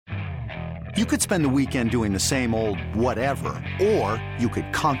You could spend the weekend doing the same old whatever, or you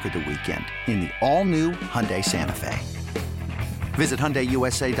could conquer the weekend in the all-new Hyundai Santa Fe. Visit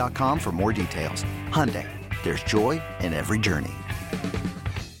HyundaiUSA.com for more details. Hyundai, there's joy in every journey.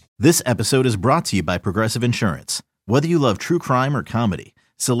 This episode is brought to you by Progressive Insurance. Whether you love true crime or comedy,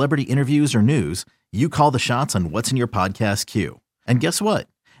 celebrity interviews or news, you call the shots on what's in your podcast queue. And guess what?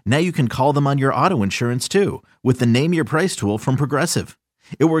 Now you can call them on your auto insurance too with the Name Your Price tool from Progressive.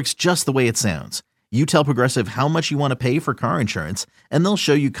 It works just the way it sounds. You tell Progressive how much you want to pay for car insurance, and they'll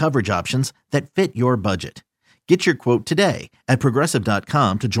show you coverage options that fit your budget. Get your quote today at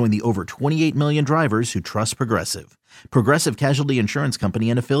Progressive.com to join the over 28 million drivers who trust Progressive. Progressive Casualty Insurance Company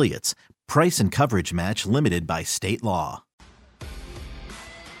and Affiliates. Price and coverage match limited by state law.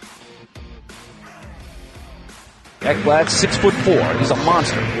 Ekblad, 6'4". He's a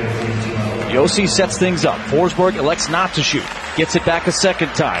monster. Yossi sets things up. Forsberg elects not to shoot. Gets it back a second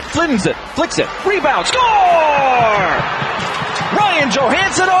time. Flings it. Flicks it. Rebound. Score! Ryan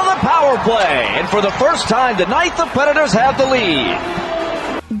Johansson on the power play. And for the first time tonight, the Predators have the lead.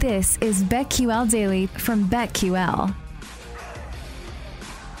 This is BetQL Daily from BetQL.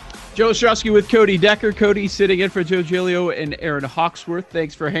 Joe Ostrowski with Cody Decker. Cody sitting in for Joe Giglio and Aaron Hawksworth.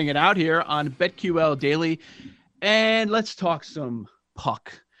 Thanks for hanging out here on BetQL Daily. And let's talk some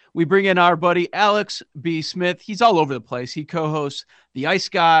puck. We bring in our buddy Alex B. Smith. He's all over the place. He co-hosts The Ice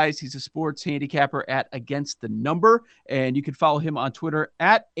Guys. He's a sports handicapper at Against the Number. And you can follow him on Twitter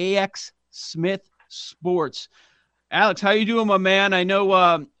at AXSmithSports. Alex, how you doing, my man? I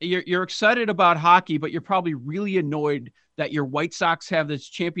know you're excited about hockey, but you're probably really annoyed that your White Sox have this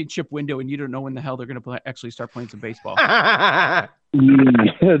championship window and you don't know when the hell they're going to actually start playing some baseball. Definitely.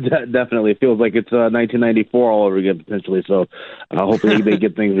 It feels like it's 1994 all over again, potentially. So hopefully they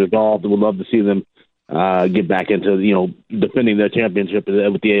get things resolved. We'd love to see them get back into, defending their championship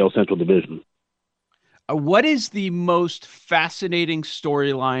with the AL Central Division. What is the most fascinating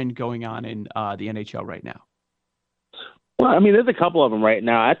storyline going on in the NHL right now? Well, I mean, there's a couple of them right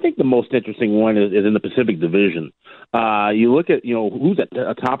now. I think the most interesting one is in the Pacific Division. You look at, who's at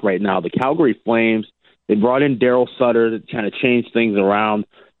the top right now. The Calgary Flames. They brought in Daryl Sutter to kind of change things around.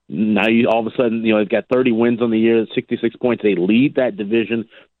 Now all of a sudden, they've got 30 wins on the year, 66 points. They lead that division.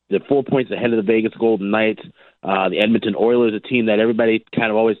 They're 4 points ahead of the Vegas Golden Knights. The Edmonton Oilers, a team that everybody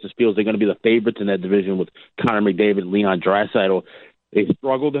kind of always just feels they're going to be the favorites in that division with Connor McDavid, Leon Draisaitl. They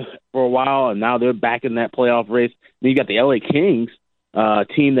struggled for a while, and now they're back in that playoff race. Then you got the LA Kings,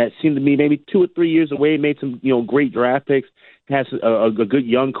 team that seemed to be maybe 2 or 3 years away, made some great draft picks, has a good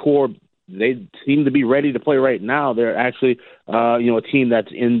young core. They seem to be ready to play right now. They're actually, a team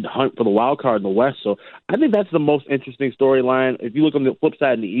that's in the hunt for the wild card in the West. So I think that's the most interesting storyline. If you look on the flip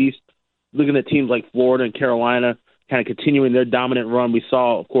side in the East, looking at teams like Florida and Carolina kind of continuing their dominant run. We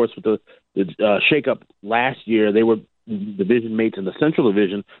saw, of course, with the shakeup last year, they were division mates in the Central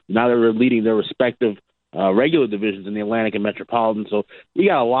Division. Now they're leading their respective regular divisions in the Atlantic and Metropolitan. So we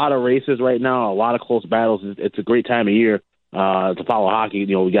got a lot of races right now, a lot of close battles. It's a great time of year to follow hockey.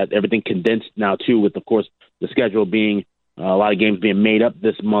 We got everything condensed now too, with of course the schedule being a lot of games being made up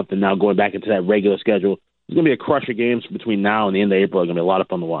this month, and now going back into that regular schedule. There's going to be a crush of games between now and the end of April. It's going to be a lot of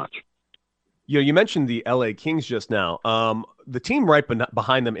fun to watch. You mentioned the LA Kings just now. The team right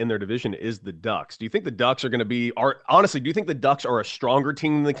behind them in their division is the Ducks. Do you think the Ducks are going to be? Honestly, do you think the Ducks are a stronger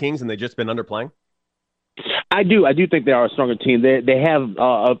team than the Kings, and they've just been underplaying? I do think they are a stronger team. They have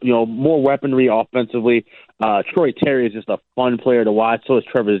more weaponry offensively. Troy Terry is just a fun player to watch. So is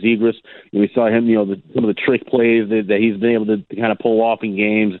Trevor Zegras. We saw him, some of the trick plays that he's been able to kind of pull off in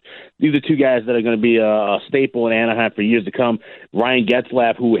games. These are two guys that are going to be a staple in Anaheim for years to come. Ryan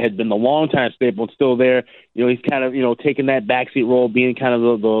Getzlaf, who had been the longtime staple and still there, he's kind of taking that backseat role, being kind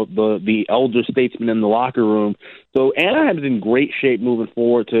of the elder statesman in the locker room. So Anaheim's in great shape moving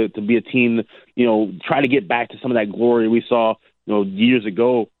forward to be a team, try to get back to some of that glory we saw, years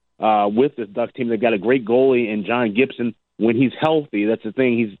ago with this Ducks team. They've got a great goalie in John Gibson. When he's healthy, that's the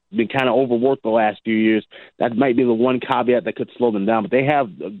thing. He's been kind of overworked the last few years. That might be the one caveat that could slow them down. But they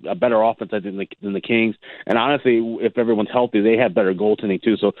have a better offense, I think, than the Kings. And honestly, if everyone's healthy, they have better goaltending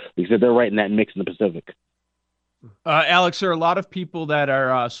too. So like I said, they're right in that mix in the Pacific. Alex, there are a lot of people that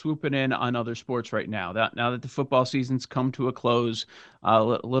are swooping in on other sports right now. Now that the football season's come to a close, a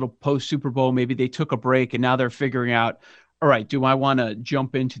little post-Super Bowl, maybe they took a break, and now they're figuring out, all right, do I want to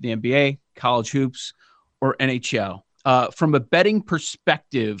jump into the NBA, college hoops, or NHL? From a betting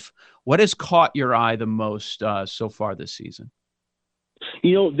perspective, what has caught your eye the most so far this season?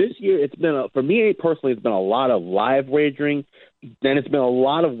 This year it's been, for me personally, it's been a lot of live wagering. then it's been a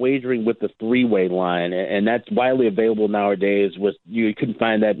lot of wagering with the three-way line, and that's widely available nowadays. You couldn't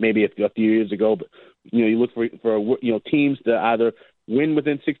find that maybe a few years ago, but you look for teams to either win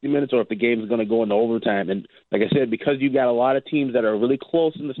within 60 minutes or if the game is going to go into overtime. And like I said, because you've got a lot of teams that are really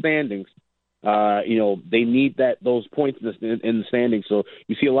close in the standings, they need those points in the standings. So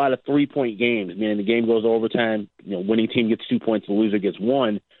you see a lot of 3-point games, meaning the game goes to overtime. Winning team gets 2 points, the loser gets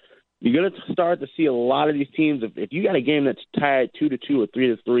 1. You're going to start to see a lot of these teams. If you got a game that's tied 2-2 or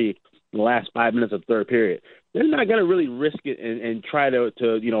 3-3 in the last 5 minutes of the third period, they're not going to really risk it and try to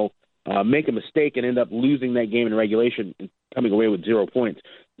make a mistake and end up losing that game in regulation and coming away with 0 points.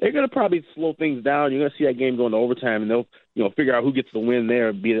 They're going to probably slow things down. You're going to see that game go into overtime, and they'll figure out who gets the win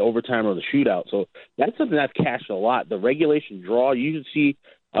there, be it overtime or the shootout. So that's something that's cashed a lot. The regulation draw, you should see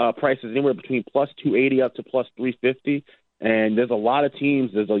prices anywhere between plus 280 up to plus 350. And there's a lot of teams.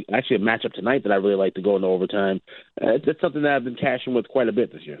 There's actually a matchup tonight that I really like to go into overtime. It's something that I've been cashing with quite a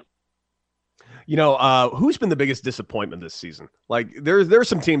bit this year. Who's been the biggest disappointment this season? Like, there's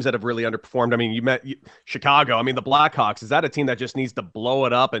some teams that have really underperformed. I mean, you met Chicago. I mean, the Blackhawks, is that a team that just needs to blow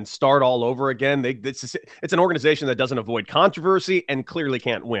it up and start all over again? It's an organization that doesn't avoid controversy and clearly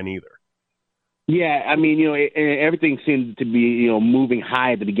can't win either. Yeah, I mean, everything seemed to be, moving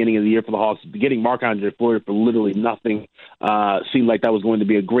high at the beginning of the year for the Hawks. Getting Marc-Andre Fleury for literally nothing seemed like that was going to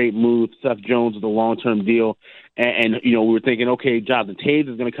be a great move. Seth Jones with a long-term deal. And we were thinking, okay, Jonathan Toews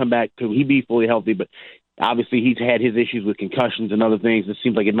is going to come back. Could he be fully healthy? But obviously he's had his issues with concussions and other things. It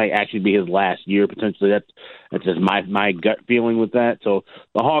seems like it might actually be his last year, potentially. That's just my gut feeling with that. So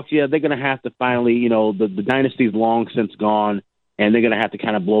the Hawks, they're going to have to finally, the dynasty's long since gone. And they're going to have to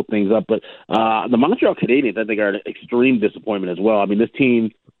kind of blow things up. But the Montreal Canadiens, I think, are an extreme disappointment as well. I mean, this team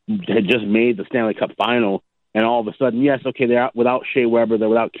had just made the Stanley Cup final, and all of a sudden, yes, okay, they're out without Shea Weber, they're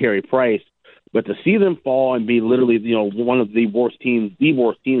without Carey Price, but to see them fall and be literally, one of the worst teams in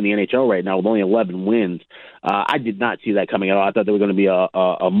the NHL right now with only 11 wins, I did not see that coming at all. I thought they were going to be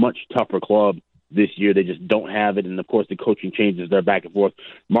a much tougher club this year. They just don't have it, and of course, the coaching changes. They're back and forth.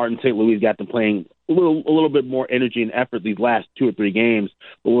 Martin St. Louis got them playing a little bit more energy and effort these last 2 or 3 games,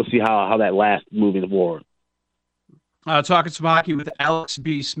 but we'll see how that lasts moving forward. Talking some hockey with Alex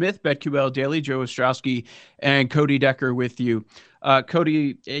B. Smith, BetQL Daily, Joe Ostrowski, and Cody Decker with you.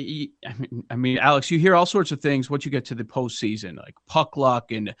 Cody, I mean, Alex, you hear all sorts of things once you get to the postseason, like puck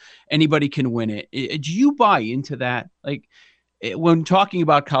luck and anybody can win it. Do you buy into that? Like, when talking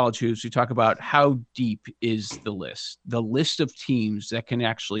about college hoops, we talk about how deep is the list of teams that can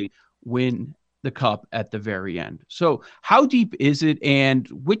actually win the cup at the very end. So how deep is it, and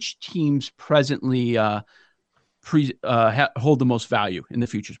which teams presently hold the most value in the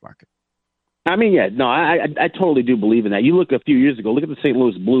futures market? I mean, I totally do believe in that. You look a few years ago, look at the St.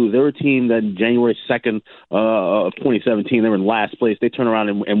 Louis Blues. They were a team that January 2nd of 2017, they were in last place. They turn around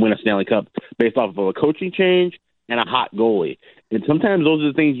and win a Stanley Cup based off of a coaching change and a hot goalie. And sometimes those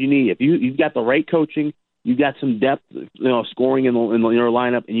are the things you need. If you've got the right coaching, you've got some depth, scoring in your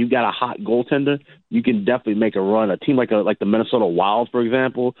lineup, and you've got a hot goaltender, you can definitely make a run. A team like the Minnesota Wild, for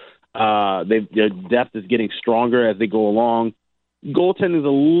example, their depth is getting stronger as they go along. Goaltending is a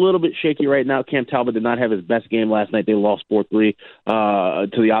little bit shaky right now. Cam Talbot did not have his best game last night. They lost 4-3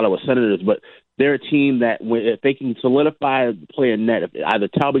 to the Ottawa Senators, but they're a team that if they can solidify play in net, if either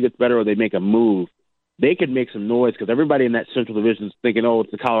Talbot gets better or they make a move, they could make some noise, because everybody in that Central Division is thinking, it's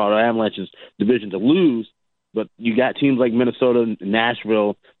the Colorado Avalanche's division to lose. But you got teams like Minnesota and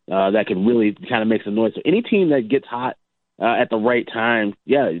Nashville that can really kind of make some noise. So any team that gets hot at the right time,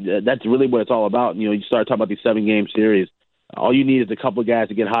 that's really what it's all about. You start talking about these 7-game series. All you need is a couple of guys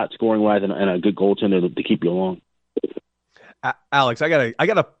to get hot scoring-wise and a good goaltender to keep you along. Alex, I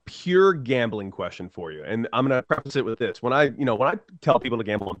got a pure gambling question for you, and I'm going to preface it with this. When I tell people to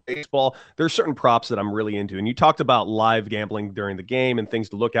gamble on baseball, there's certain props that I'm really into, and you talked about live gambling during the game and things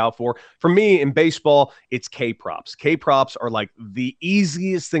to look out for. For me, in baseball, it's K props. K props are like the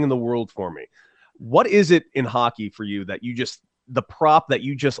easiest thing in the world for me. What is it in hockey for you that the prop that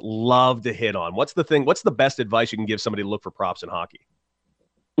you just love to hit on? What's the best advice you can give somebody to look for props in hockey?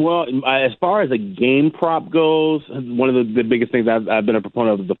 Well, as far as a game prop goes, one of the biggest things I've been a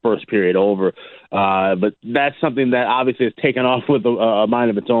proponent of is the first period over. But that's something that obviously has taken off with a mind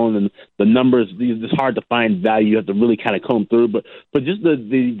of its own, and the numbers, it's hard to find value. You have to really kind of comb through. But just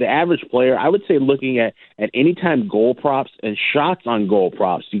the average player, I would say looking at anytime goal props and shots on goal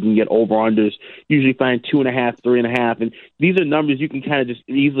props, you can get over-unders, usually find 2.5, 3.5. And these are numbers you can kind of just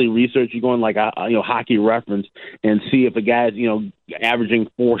easily research. You go on like a Hockey Reference and see if a guy's, averaging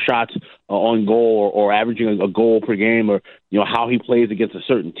 4 shots on goal or averaging a goal per game, or how he plays against a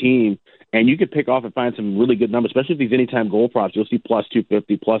certain team. And you could pick off and find some really good numbers, especially if these anytime goal props. You'll see plus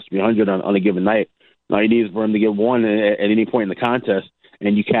 250, plus 300 on a given night. All you need is for him to get one at any point in the contest,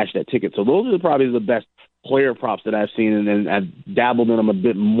 and you cash that ticket. So those are probably the best player props that I've seen, and I've dabbled in them a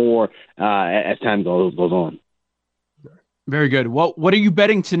bit more as time goes on. Very good. What are you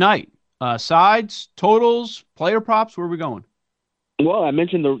betting tonight? Sides, totals, player props? Where are we going? Well, I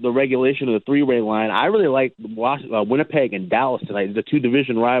mentioned the regulation of the three-way line. I really like Winnipeg and Dallas tonight. The two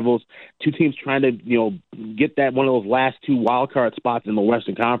division rivals, two teams trying to get that one of those last two wild card spots in the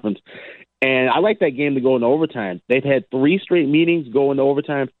Western Conference. And I like that game to go into overtime. They've had 3 straight meetings go into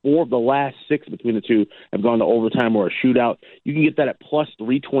overtime. 4 of the last 6 between the two have gone to overtime or a shootout. You can get that at plus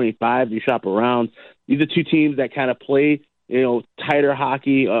 325 if you shop around. These are two teams that kind of play tighter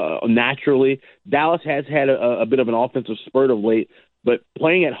hockey naturally. Dallas has had a bit of an offensive spurt of late, but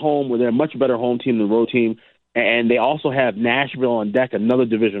playing at home where they're a much better home team than the road team, and they also have Nashville on deck, another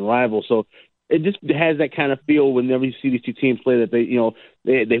division rival. So it just has that kind of feel whenever you see these two teams play that they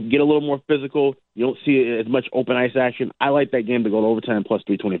get a little more physical. You don't see as much open ice action. I like that game to go to overtime plus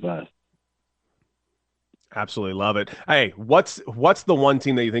 325. Absolutely love it. Hey, what's the one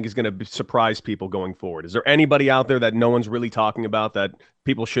team that you think is going to surprise people going forward? Is there anybody out there that no one's really talking about that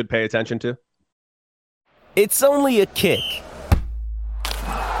people should pay attention to? It's only a kick,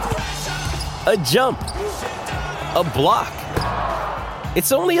 a jump, a block.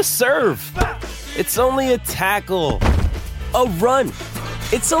 It's only a serve. It's only a tackle, a run.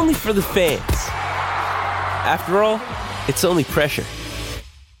 It's only for the fans. After all, it's only pressure.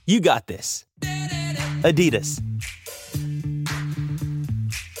 You got this. Adidas.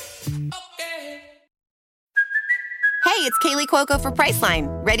 Hey, it's Kaylee Cuoco for Priceline.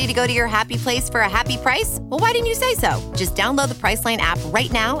 Ready to go to your happy place for a happy price? Well, why didn't you say so? Just download the Priceline app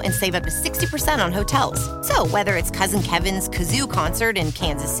right now and save up to 60% on hotels. So whether it's Cousin Kevin's Kazoo Concert in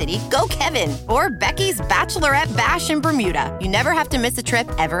Kansas City, go Kevin, or Becky's Bachelorette Bash in Bermuda, you never have to miss a trip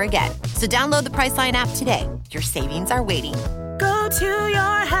ever again. So download the Priceline app today. Your savings are waiting. Go to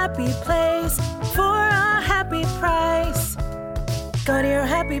your happy place for a happy price. Go to your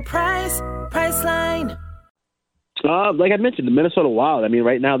happy price, Priceline. Like I mentioned, the Minnesota Wild. I mean,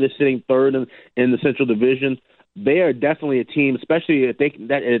 right now they're sitting third in the Central Division. They are definitely a team, especially if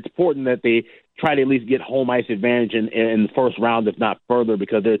that it's important that they try to at least get home ice advantage in the first round, if not further,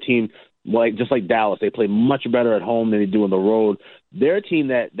 because they're a team just like Dallas. They play much better at home than they do on the road. They're a team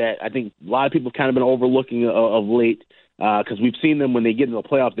that I think a lot of people have kind of been overlooking of late because we've seen them when they get into the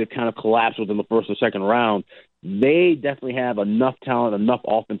playoffs, they've kind of collapsed within the first or second round. They definitely have enough talent, enough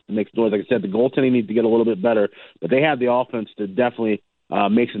offense to make noise. Like I said, the goaltending needs to get a little bit better, but they have the offense to definitely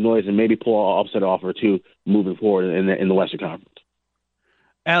make some noise and maybe pull an upset offer or two moving forward in the Western Conference.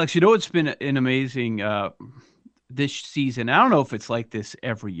 Alex, it's been an amazing this season. I don't know if it's like this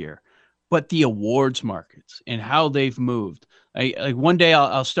every year, but the awards markets and how they've moved. Like one day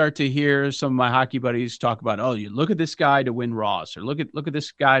I'll start to hear some of my hockey buddies talk about, oh, you look at this guy to win Ross, or look at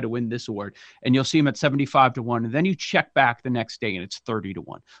this guy to win this award, and you'll see him at 75-1, and then you check back the next day and it's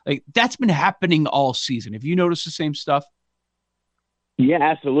 30-1. Like that's been happening all season. Have you noticed the same stuff? Yeah,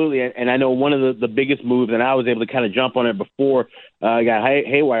 absolutely. And I know one of the biggest moves, and I was able to kind of jump on it before I got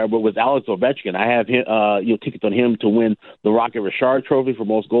haywire, but was Alex Ovechkin. I have him, tickets on him to win the Rocket Richard Trophy for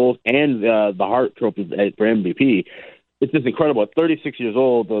most goals and the Hart Trophy for MVP. It's just incredible. At 36 years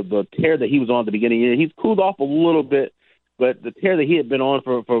old, the tear that he was on at the beginning of the year, he's cooled off a little bit, but the tear that he had been on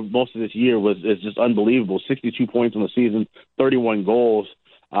for most of this year is just unbelievable. 62 points in the season, 31 goals.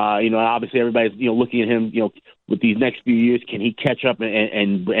 Obviously everybody's looking at him. With these next few years, can he catch up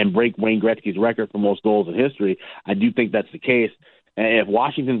and break Wayne Gretzky's record for most goals in history? I do think that's the case. And if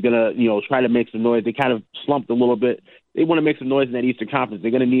Washington's gonna try to make some noise, they kind of slumped a little bit. They want to make some noise in that Eastern Conference.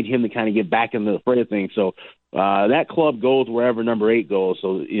 They're going to need him to kind of get back into the fray of things. So that club goes wherever number 8 goes.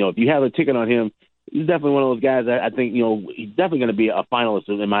 So if you have a ticket on him, he's definitely one of those guys that I think he's definitely going to be a finalist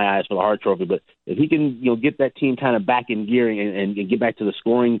in my eyes for the Hart Trophy. But if he can get that team kind of back in gear and get back to the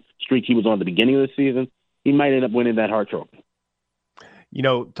scoring streak he was on at the beginning of the season, he might end up winning that Hart Trophy.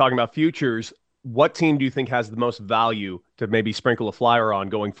 Talking about futures, what team do you think has the most value to maybe sprinkle a flyer on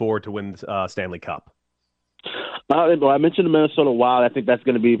going forward to win Stanley Cup? Well, I mentioned the Minnesota Wild. I think that's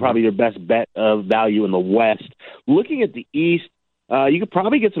going to be probably your best bet of value in the West. Looking at the East, you could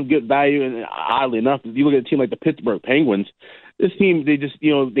probably get some good value. And oddly enough, if you look at a team like the Pittsburgh Penguins, this team, they just,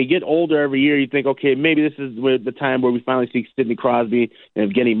 they get older every year. You think, okay, maybe this is the time where we finally see Sidney Crosby and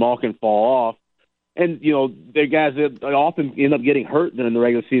Evgeny Malkin fall off. And, they're guys that often end up getting hurt during the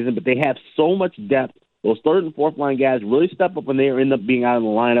regular season, but they have so much depth. Those third and fourth line guys really step up when they end up being out of the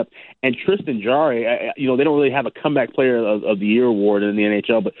lineup. And Tristan Jarry, they don't really have a comeback player of the year award in the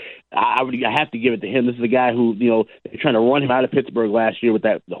NHL, but I have to give it to him. This is a guy who, they're trying to run him out of Pittsburgh last year with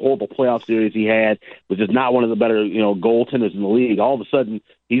the horrible playoff series he had, which is not one of the better, goaltenders in the league. All of a sudden,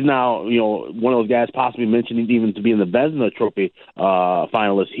 he's now, one of those guys possibly mentioned even to be in the Vezina Trophy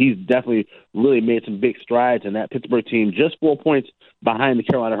finalists. He's definitely really made some big strides in that Pittsburgh team, just 4 points behind the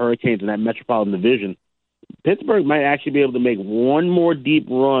Carolina Hurricanes in that Metropolitan Division. Pittsburgh might actually be able to make one more deep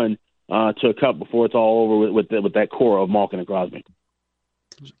run to a cup before it's all over with that core of Malkin and Crosby.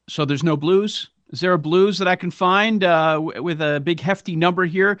 So there's no Blues? Is there a Blues that I can find with a big hefty number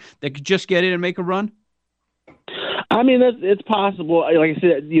here that could just get in and make a run? I mean, it's possible. Like I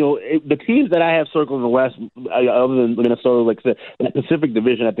said, the teams that I have circled in the West, other than Minnesota, like I said, that Pacific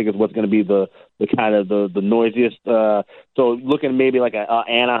Division, I think is what's going to be the kind of the noisiest. So looking maybe like a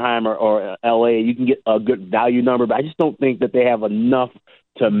Anaheim or LA, you can get a good value number, but I just don't think that they have enough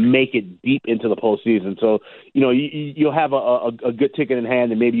to make it deep into the postseason. So, you'll have a good ticket in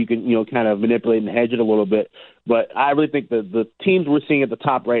hand, and maybe you can, kind of manipulate and hedge it a little bit. But I really think that the teams we're seeing at the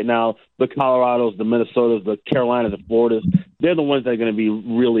top right now, the Colorados, the Minnesotas, the Carolinas, the Floridas, they're the ones that are going to be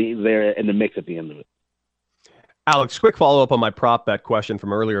really there in the mix at the end of it. Alex, quick follow-up on my prop bet question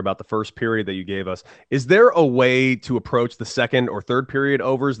from earlier about the first period that you gave us. Is there a way to approach the second or third period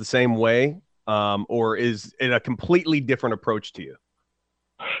overs the same way, or is it a completely different approach to you?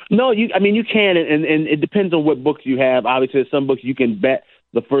 No, you can, and it depends on what books you have. Obviously, some books you can bet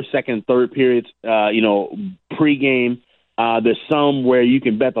the first, second, and third periods, pregame. There's some where you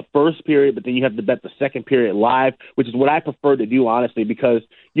can bet the first period, but then you have to bet the second period live, which is what I prefer to do, honestly, because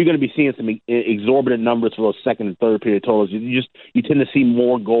you're going to be seeing some exorbitant numbers for those second and third period totals. You tend to see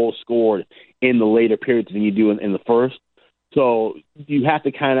more goals scored in the later periods than you do in the first. So you have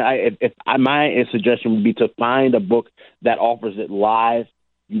to kind of, my suggestion would be to find a book that offers it live.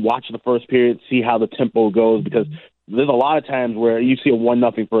 You watch the first period, see how the tempo goes, because there's a lot of times where you see a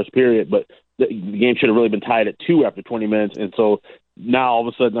 1-0 first period, but the game should have really been tied at 2 after 20 minutes. And so now all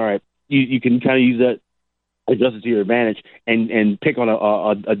of a sudden, all right, you can kind of use that, adjust it to your advantage, and pick on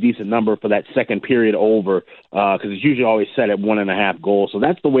a decent number for that second period over, because it's usually always set at 1.5 goals. So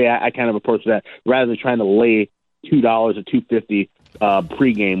that's the way I kind of approach that, rather than trying to lay $2 or $2.50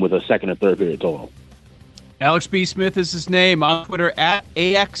 pregame with a second and third period total. Alex B. Smith is his name. On Twitter at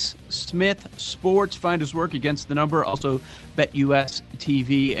AX Smith Sports. Find his work Against the Number. Also BetUS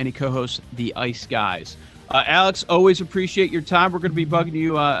TV, and he co-hosts The Ice Guys. Alex, always appreciate your time. We're going to be bugging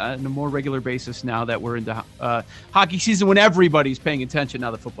you on a more regular basis now that we're into hockey season, when everybody's paying attention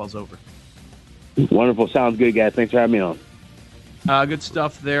now that football's over. Wonderful. Sounds good, guys. Thanks for having me on. Good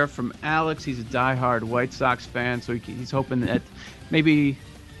stuff there from Alex. He's a diehard White Sox fan, so he's hoping that maybe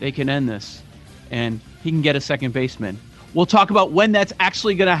they can end this and he can get a second baseman. We'll talk about when that's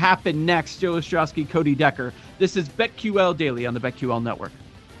actually going to happen next. Joe Ostrowski, Cody Decker. This is BetQL Daily on the BetQL Network.